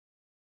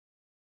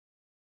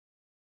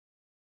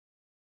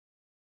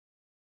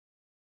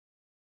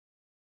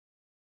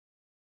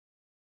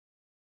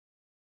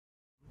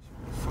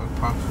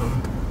pop soon.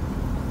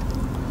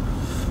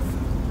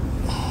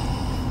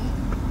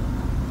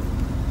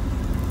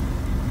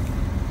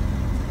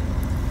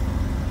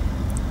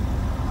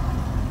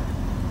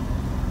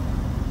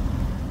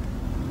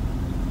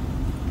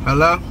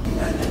 Hello?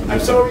 I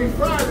saw you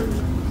Friday.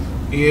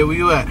 Yeah, where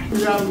you at?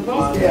 Yeah, I'm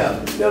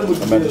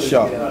at the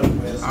shop.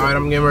 Alright,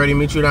 I'm getting ready to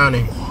meet you down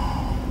there.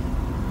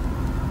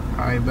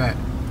 Alright, back.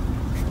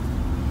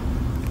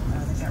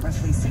 They've got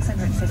roughly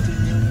 $650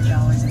 million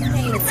in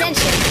Paying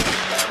attention.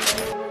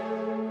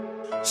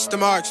 It's the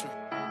Marksman.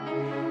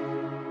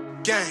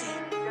 Gang,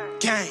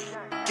 gang,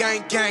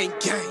 gang, gang,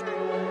 gang.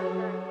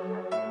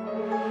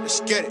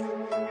 Let's get it.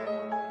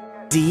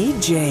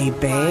 DJ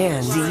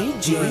Band.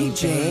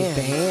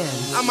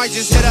 I might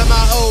just hit up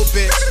my old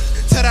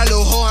bitch. Tell that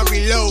little hoe I'm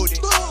reloaded.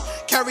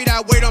 Carry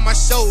that weight on my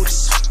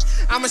shoulders.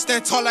 I'ma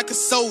stand tall like a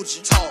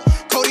soldier.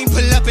 Codeine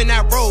pull up in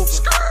that robe.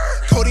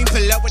 Codeine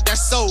pull up with that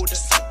soda.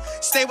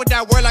 Stay with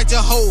that word like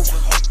Jehovah.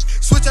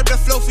 Switch up the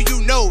flow for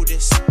you know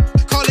this.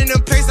 Calling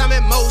them pace, I'm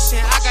in motion.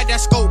 I got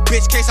that scope,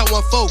 bitch, case I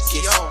want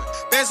focus.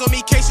 Bands on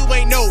me, case you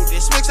ain't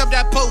noticed. Mix up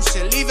that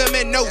potion, leave him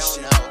in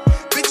notion.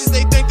 Bitches,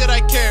 they think that I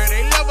care.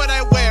 They love what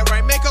I wear,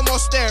 right? Make them all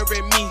stare at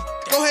me.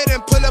 Go ahead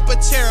and pull up a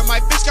chair. My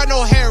bitch got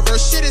no hair.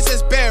 Her shit is as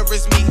bare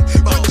as me.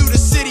 Run through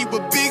the city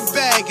with big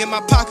bag. And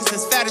my pockets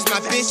as fat as my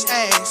bitch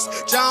ass.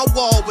 John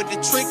Wall with the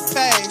trick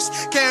pass.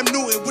 Cam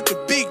Newton with the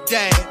big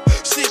dab.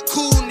 Shit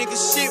cool, nigga,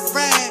 shit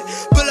rad.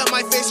 Pull up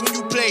my face when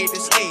you play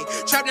this. Ayy,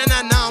 Trap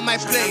 999 on my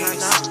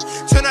playlist.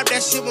 Turn up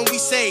that shit when we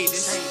say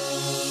this.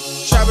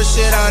 Trapping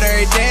shit out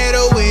every day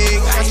of the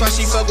week. That's why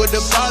she fuck with the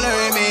baller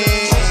in me.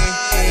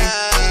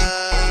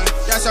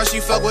 That's how she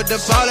fuck with the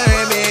baller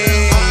in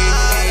me.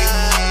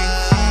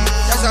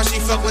 That's how she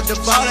fuck with the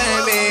baller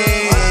in me.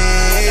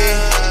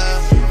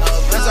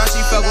 That's how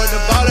she fuck with the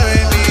baller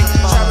in me.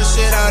 Trapping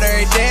shit out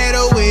every day of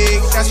the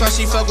week. That's why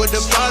she fuck with the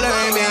baller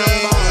in me.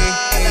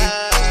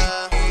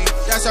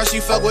 That's how she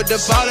fuck with the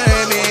baller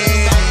in me.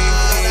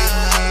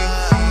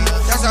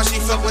 That's how she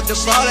fuck with the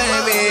baller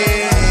in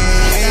me.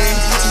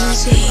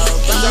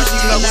 That's how she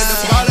fuck with the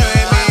baller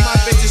in me. My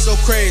bitch is so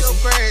crazy.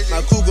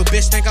 My cougar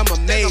bitch think I'm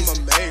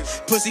amazing.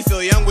 Pussy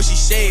feel young when she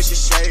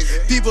shaves.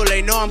 People,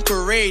 they know I'm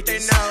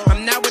courageous.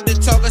 I'm not with the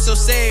talker, so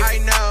save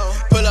it.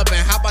 Pull up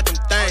and hop out them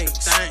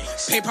things.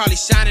 Paint probably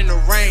shine in the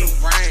rain.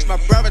 My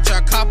brother try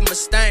to cop him a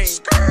stain.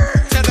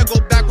 Tell her go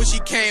back when she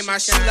came. I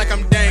shoot like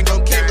I'm dang,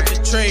 gon' came with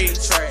the trade.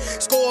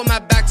 Score on my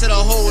back to the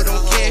hole.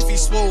 Don't care if he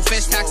swole.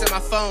 Fetch tax on my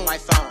phone.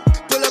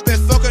 Pull up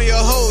and fuck on your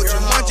hoe.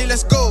 Jumanji,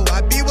 let's go.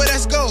 I be where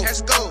let's go.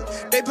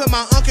 They put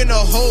my unk in a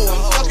hole.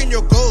 I'm fucking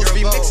your goals.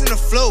 Remixing the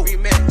flow.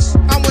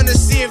 I wanna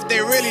see if they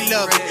really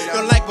love it.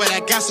 Don't like what I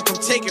got, so come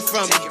take it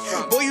from me.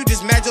 Boy, you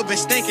just mad your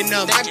bitch thinking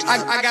of me.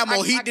 I got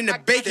more heat than the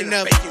bacon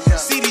of it.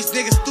 See these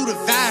niggas through the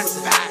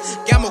visor.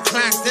 Got more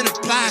clients than the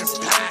plaza.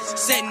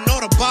 Setting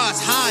all the bars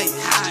higher.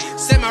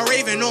 Set my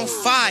Raven on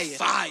fire.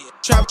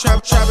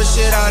 Trapping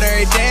shit out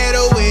every day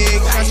of the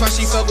week. That's why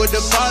she fuck with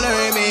the baller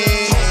in me.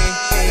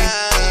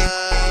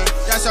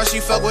 That's how she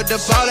fuck with the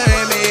baller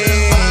in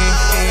me.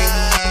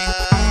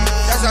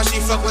 That's how she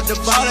fuck with the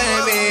baller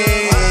in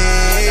me.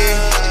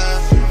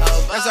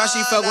 That's how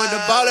she fuck with the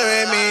baller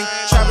in me.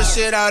 Trapping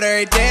shit out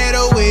every day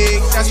of the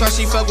week. That's why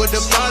she fuck with the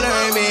baller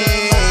in me.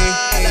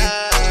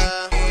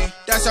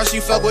 That's how she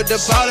fuck with the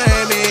baller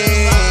in me.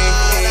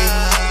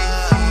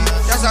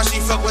 That's how she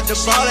fuck with the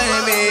baller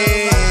in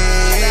me.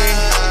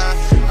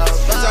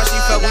 That's how she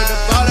fuck with the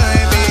baller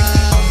in me.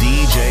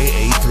 DJ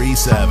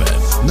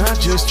 837, not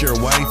just your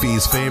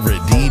wifey's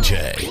favorite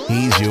DJ,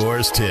 he's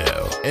yours too.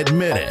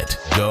 Admit it.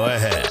 Go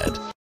ahead.